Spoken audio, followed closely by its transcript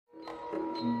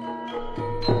Under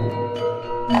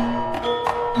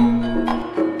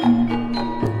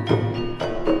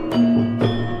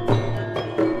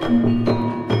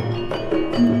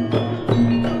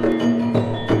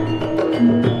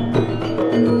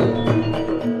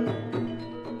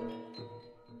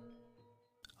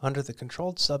the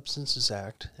Controlled Substances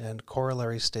Act and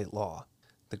corollary state law,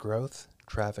 the growth,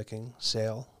 trafficking,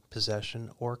 sale, possession,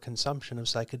 or consumption of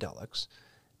psychedelics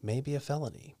may be a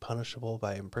felony punishable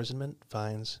by imprisonment,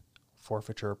 fines,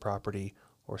 forfeiture of property,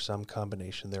 or some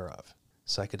combination thereof.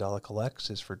 Psychedelic X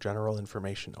is for general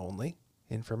information only.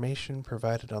 Information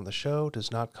provided on the show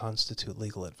does not constitute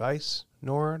legal advice,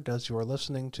 nor does your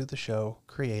listening to the show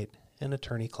create an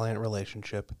attorney-client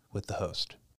relationship with the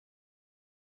host.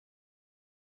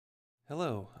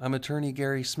 Hello, I'm attorney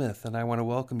Gary Smith, and I want to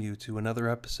welcome you to another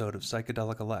episode of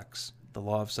Psychedelic X, the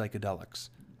Law of Psychedelics,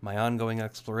 my ongoing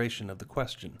exploration of the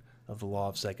question of the law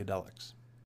of psychedelics.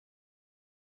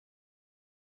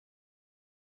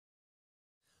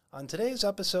 On today's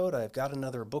episode, I've got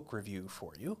another book review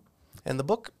for you, and the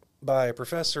book by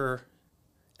Professor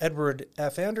Edward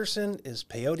F. Anderson is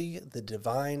Peyote, the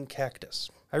Divine Cactus.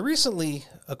 I recently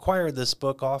acquired this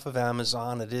book off of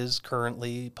Amazon. It is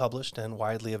currently published and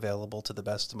widely available to the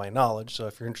best of my knowledge, so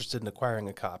if you're interested in acquiring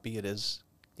a copy, it is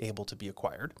able to be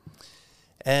acquired.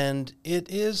 And it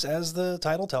is, as the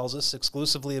title tells us,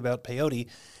 exclusively about peyote,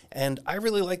 and I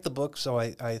really like the book, so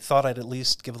I thought I'd at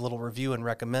least give a little review and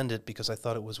recommend it because I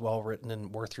thought it was well written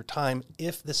and worth your time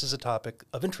if this is a topic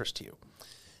of interest to you.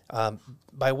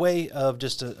 By way of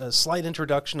just a slight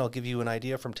introduction, I'll give you an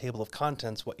idea from table of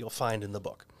contents what you'll find in the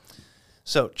book.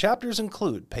 So, chapters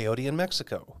include peyote in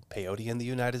Mexico, peyote in the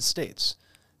United States,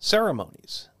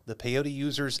 ceremonies, the peyote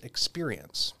user's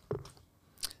experience,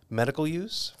 medical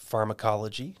use,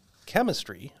 pharmacology,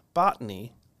 chemistry,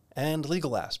 botany, and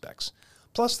legal aspects.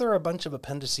 Plus, there are a bunch of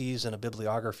appendices and a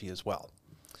bibliography as well.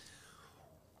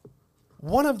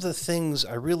 One of the things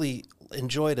I really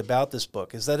enjoyed about this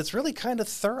book is that it's really kind of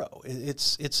thorough.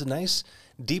 It's a nice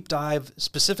deep dive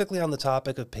specifically on the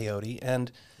topic of peyote.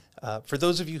 And for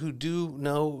those of you who do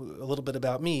know a little bit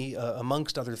about me,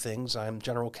 amongst other things, I'm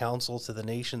general counsel to the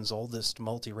nation's oldest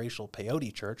multiracial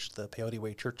peyote church, the Peyote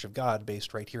Way Church of God,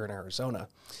 based right here in Arizona.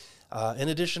 In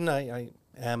addition, I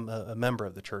am a member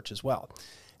of the church as well.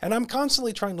 And I'm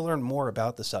constantly trying to learn more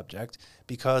about the subject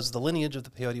because the lineage of the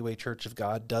Peyote Way Church of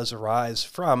God does arise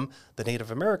from the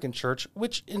Native American church,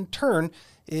 which in turn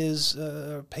is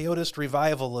a peyotist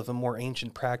revival of a more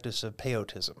ancient practice of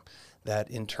peyotism that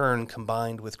in turn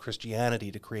combined with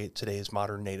Christianity to create today's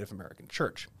modern Native American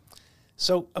church.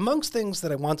 So amongst things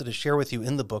that I wanted to share with you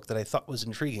in the book that I thought was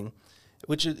intriguing,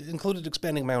 which included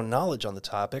expanding my own knowledge on the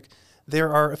topic,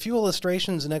 there are a few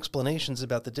illustrations and explanations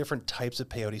about the different types of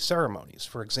peyote ceremonies.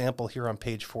 For example, here on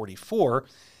page 44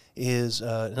 is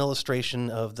an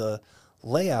illustration of the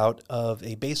layout of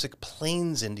a basic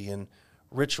Plains Indian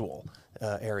ritual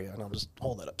area. And I'll just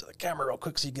hold that up to the camera real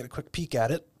quick so you get a quick peek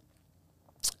at it.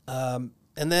 And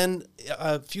then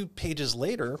a few pages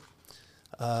later,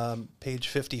 page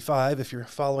 55, if you're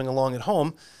following along at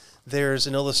home, there's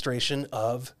an illustration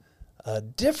of a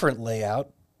different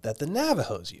layout that the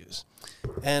Navajos use.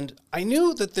 And I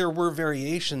knew that there were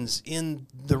variations in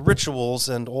the rituals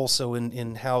and also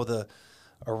in how the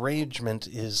arrangement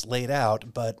is laid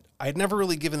out, but I'd never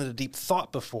really given it a deep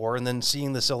thought before, and then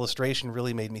seeing this illustration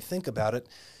really made me think about it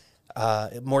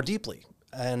more deeply.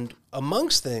 And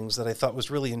amongst things that I thought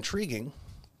was really intriguing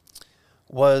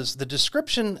was the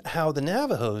description how the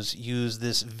Navajos use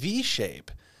this V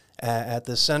shape at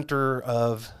the center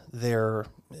of their,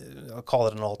 I'll call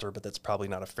it an altar, but that's probably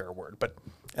not a fair word, but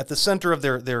at the center of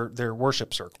their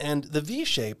worship circle. And the V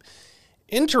shape,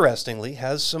 interestingly,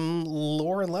 has some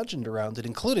lore and legend around it,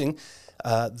 including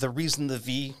the reason the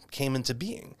V came into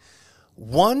being.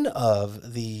 One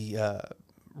of the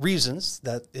reasons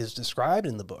that is described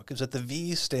in the book is that the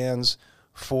V stands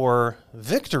for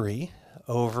victory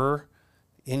over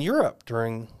in Europe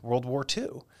during World War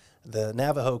II. The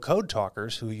Navajo Code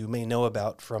Talkers, who you may know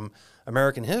about from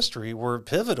American history, were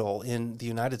pivotal in the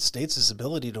United States'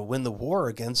 ability to win the war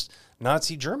against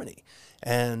Nazi Germany.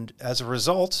 And as a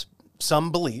result,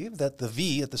 some believe that the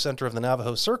V at the center of the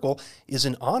Navajo Circle is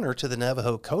an honor to the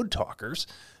Navajo Code Talkers,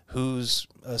 whose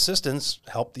assistance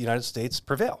helped the United States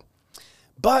prevail.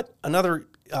 But another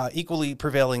equally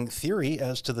prevailing theory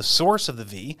as to the source of the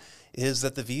V is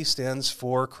that the V stands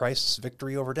for Christ's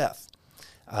victory over death.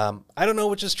 I don't know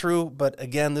which is true, but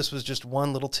again, this was just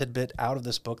one little tidbit out of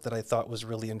this book that I thought was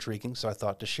really intriguing, so I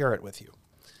thought to share it with you.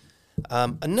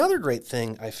 Another great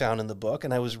thing I found in the book,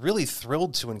 and I was really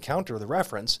thrilled to encounter the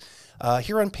reference,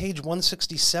 here on page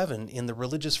 167 in the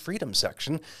religious freedom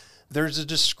section, there's a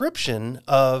description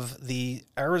of the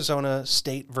Arizona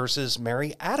State versus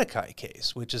Mary Atakai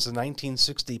case, which is a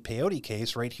 1960 peyote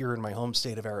case right here in my home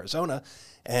state of Arizona.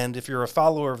 And if you're a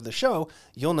follower of the show,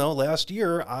 you'll know last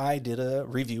year I did a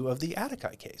review of the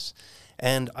Atakai case.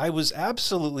 And I was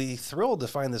absolutely thrilled to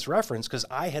find this reference because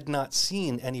I had not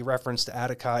seen any reference to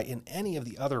Atakai in any of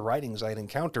the other writings I had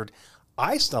encountered.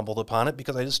 I stumbled upon it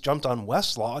because I just jumped on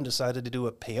Westlaw and decided to do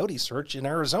a peyote search in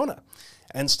Arizona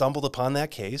and stumbled upon that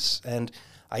case. And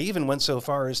I even went so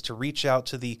far as to reach out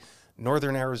to the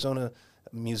Northern Arizona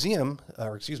Museum,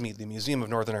 the Museum of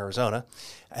Northern Arizona,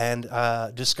 and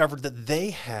discovered that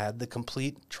they had the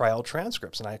complete trial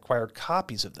transcripts, and I acquired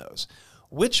copies of those,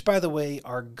 which, by the way,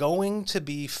 are going to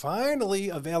be finally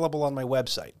available on my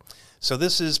website. So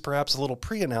this is perhaps a little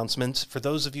pre-announcement. For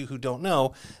those of you who don't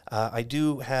know, I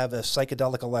do have a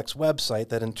Psychedelic website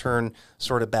that in turn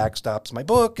sort of backstops my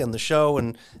book and the show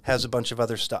and has a bunch of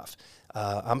other stuff.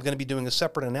 I'm going to be doing a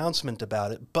separate announcement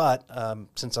about it, but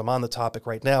since I'm on the topic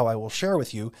right now, I will share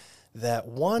with you that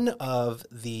one of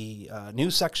the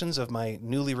new sections of my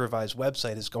newly revised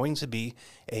website is going to be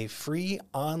a free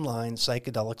online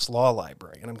psychedelics law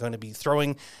library. And I'm going to be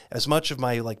throwing as much of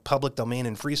my public domain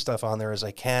and free stuff on there as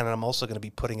I can. And I'm also going to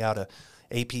be putting out a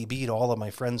APB to all of my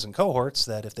friends and cohorts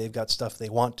that if they've got stuff they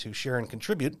want to share and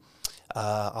contribute,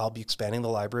 I'll be expanding the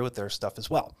library with their stuff as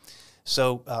well.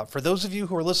 So for those of you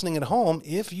who are listening at home,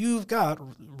 if you've got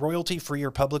royalty-free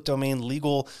or public domain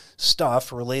legal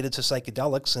stuff related to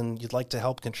psychedelics and you'd like to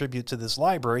help contribute to this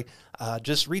library,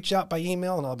 just reach out by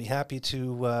email and I'll be happy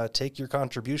to take your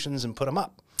contributions and put them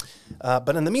up.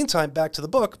 But in the meantime, back to the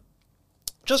book.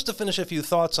 Just to finish a few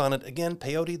thoughts on it, again,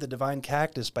 Peyote, the Divine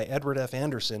Cactus by Edward F.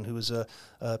 Anderson, who is a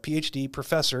PhD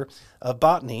professor of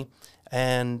botany,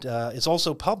 and is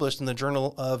also published in the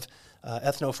Journal of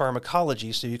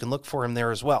Ethnopharmacology, so you can look for him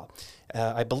there as well.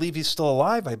 I believe he's still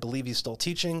alive. I believe he's still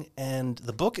teaching, and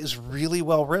the book is really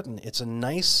well written. It's a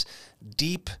nice,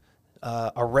 deep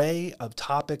array of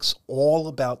topics all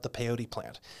about the peyote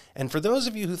plant. And for those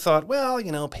of you who thought, well,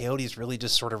 peyote is really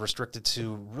just sort of restricted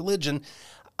to religion,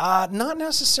 not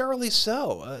necessarily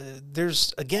so.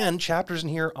 There's, again, chapters in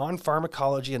here on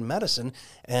pharmacology and medicine,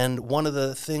 and one of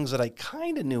the things that I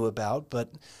kind of knew about,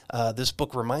 but this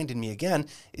book reminded me again,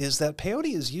 is that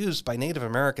peyote is used by Native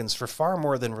Americans for far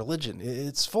more than religion.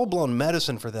 It's full-blown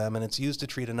medicine for them, and it's used to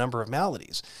treat a number of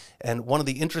maladies. And one of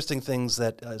the interesting things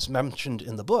that is mentioned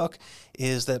in the book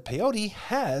is that peyote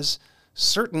has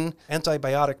certain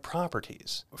antibiotic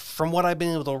properties. From what I've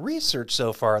been able to research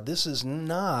so far, this is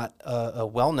not a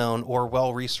well-known or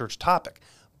well-researched topic,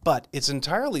 but it's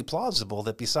entirely plausible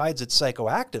that besides its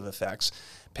psychoactive effects,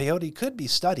 peyote could be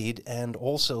studied and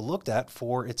also looked at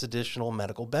for its additional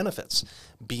medical benefits,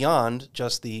 beyond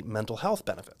just the mental health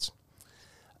benefits.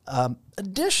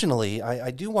 Additionally,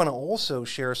 I do want to also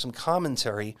share some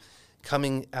commentary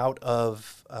coming out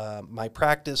of my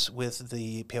practice with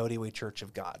the Peyote Way Church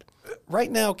of God.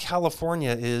 Right now,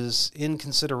 California is in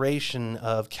consideration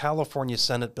of California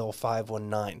Senate Bill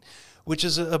 519, which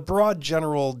is a broad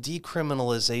general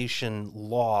decriminalization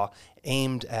law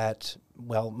aimed at,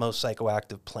 well, most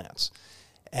psychoactive plants.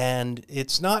 And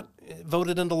it's not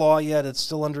voted into law yet. It's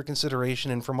still under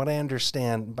consideration. And from what I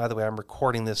understand, by the way, I'm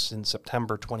recording this in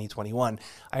September 2021,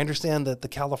 I understand that the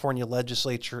California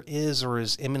legislature is or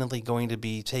is imminently going to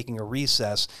be taking a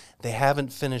recess. They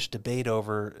haven't finished debate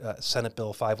over Senate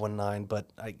Bill 519, but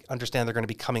I understand they're going to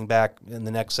be coming back in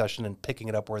the next session and picking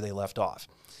it up where they left off.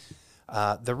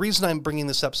 The reason I'm bringing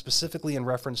this up specifically in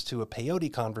reference to a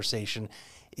peyote conversation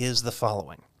is the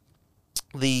following.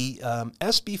 The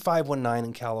SB 519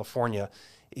 in California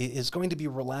is going to be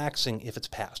relaxing, if it's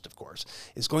passed, of course,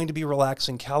 is going to be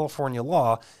relaxing California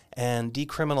law and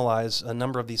decriminalize a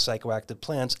number of these psychoactive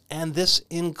plants. And this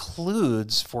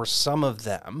includes, for some of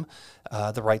them,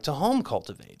 the right to home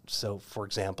cultivate. So, for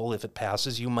example, if it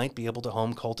passes, you might be able to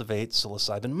home cultivate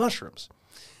psilocybin mushrooms.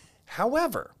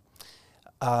 However,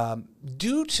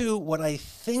 due to what I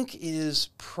think is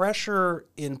pressure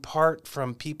in part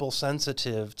from people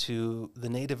sensitive to the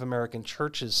Native American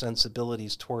Church's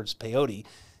sensibilities towards peyote,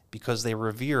 because they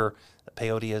revere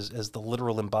peyote as the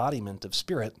literal embodiment of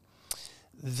spirit,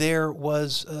 there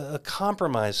was a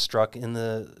compromise struck in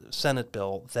the Senate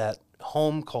bill that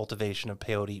home cultivation of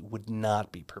peyote would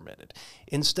not be permitted.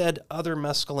 Instead, other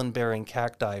mescaline-bearing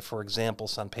cacti, for example,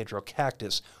 San Pedro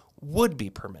cactus, would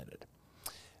be permitted.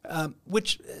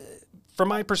 Which, from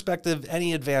my perspective,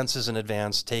 any advance is an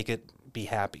advance. Take it, be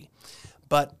happy.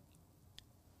 But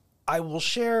I will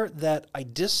share that I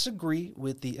disagree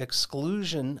with the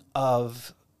exclusion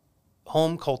of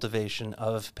home cultivation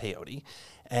of peyote,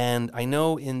 And I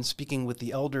know in speaking with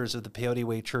the elders of the Peyote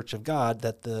Way Church of God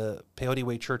that the Peyote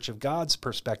Way Church of God's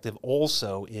perspective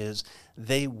also is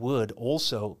they would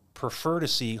also prefer to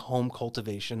see home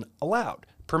cultivation allowed,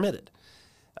 permitted.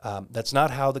 That's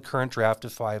not how the current draft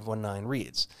of 519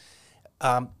 reads.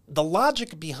 The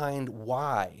logic behind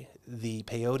why the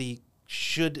peyote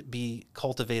should be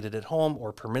cultivated at home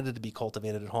or permitted to be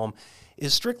cultivated at home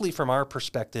is strictly from our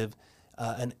perspective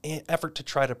an effort to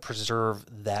try to preserve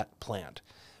that plant.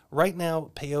 Right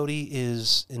now, peyote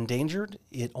is endangered.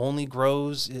 It only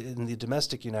grows in the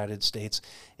domestic United States,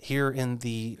 here in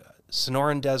the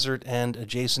Sonoran Desert and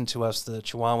adjacent to us, the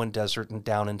Chihuahuan Desert and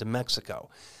down into Mexico.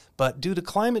 But due to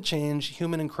climate change,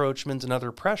 human encroachment, and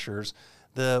other pressures,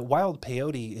 the wild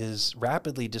peyote is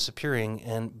rapidly disappearing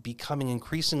and becoming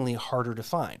increasingly harder to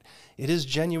find. It is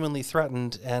genuinely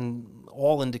threatened, and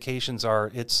all indications are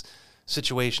its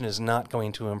situation is not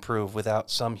going to improve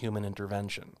without some human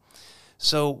intervention.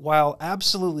 So while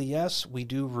absolutely yes, we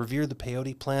do revere the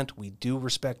peyote plant, we do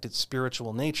respect its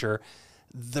spiritual nature,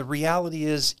 the reality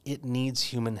is it needs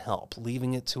human help.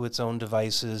 Leaving it to its own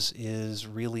devices is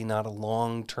really not a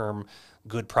long-term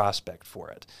good prospect for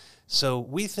it. So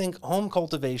we think home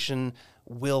cultivation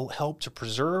will help to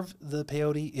preserve the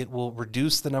peyote. It will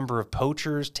reduce the number of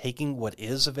poachers taking what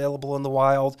is available in the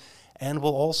wild, and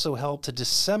will also help to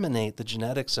disseminate the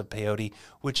genetics of peyote,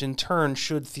 which in turn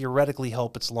should theoretically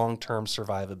help its long-term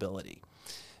survivability.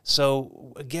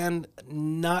 So again,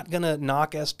 not going to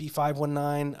knock SB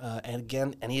 519, and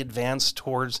again, any advance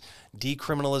towards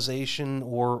decriminalization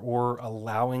or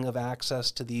allowing of access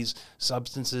to these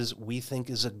substances we think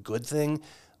is a good thing.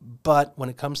 But when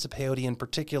it comes to peyote in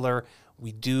particular,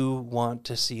 we do want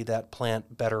to see that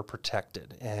plant better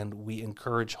protected, and we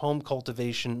encourage home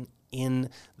cultivation in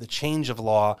the change of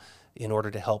law in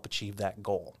order to help achieve that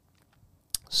goal.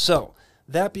 So,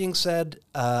 that being said,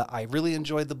 I really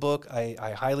enjoyed the book.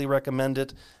 I highly recommend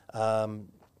it.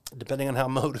 Depending on how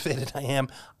motivated I am,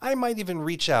 I might even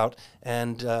reach out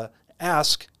and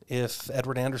ask if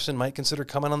Edward Anderson might consider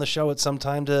coming on the show at some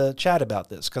time to chat about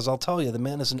this, because I'll tell you, the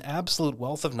man is an absolute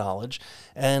wealth of knowledge,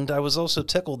 and I was also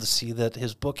tickled to see that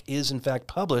his book is, in fact,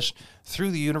 published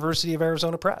through the University of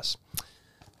Arizona Press.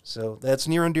 So that's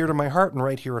near and dear to my heart and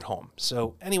right here at home.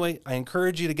 So anyway, I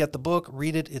encourage you to get the book,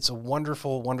 read it. It's a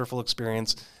wonderful, wonderful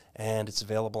experience, and it's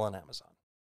available on Amazon.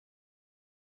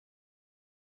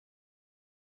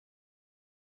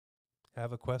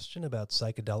 Have a question about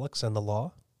psychedelics and the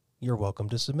law? You're welcome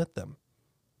to submit them.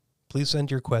 Please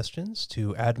send your questions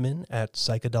to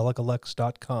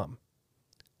admin@psychedelicalex.com.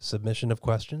 Submission of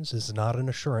questions is not an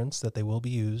assurance that they will be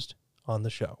used on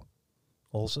the show.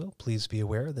 Also, please be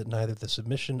aware that neither the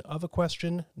submission of a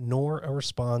question nor a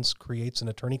response creates an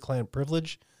attorney-client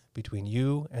privilege between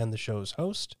you and the show's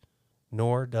host,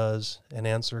 nor does an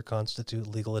answer constitute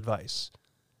legal advice.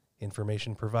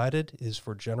 Information provided is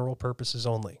for general purposes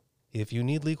only. If you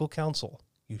need legal counsel,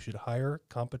 you should hire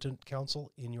competent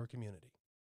counsel in your community.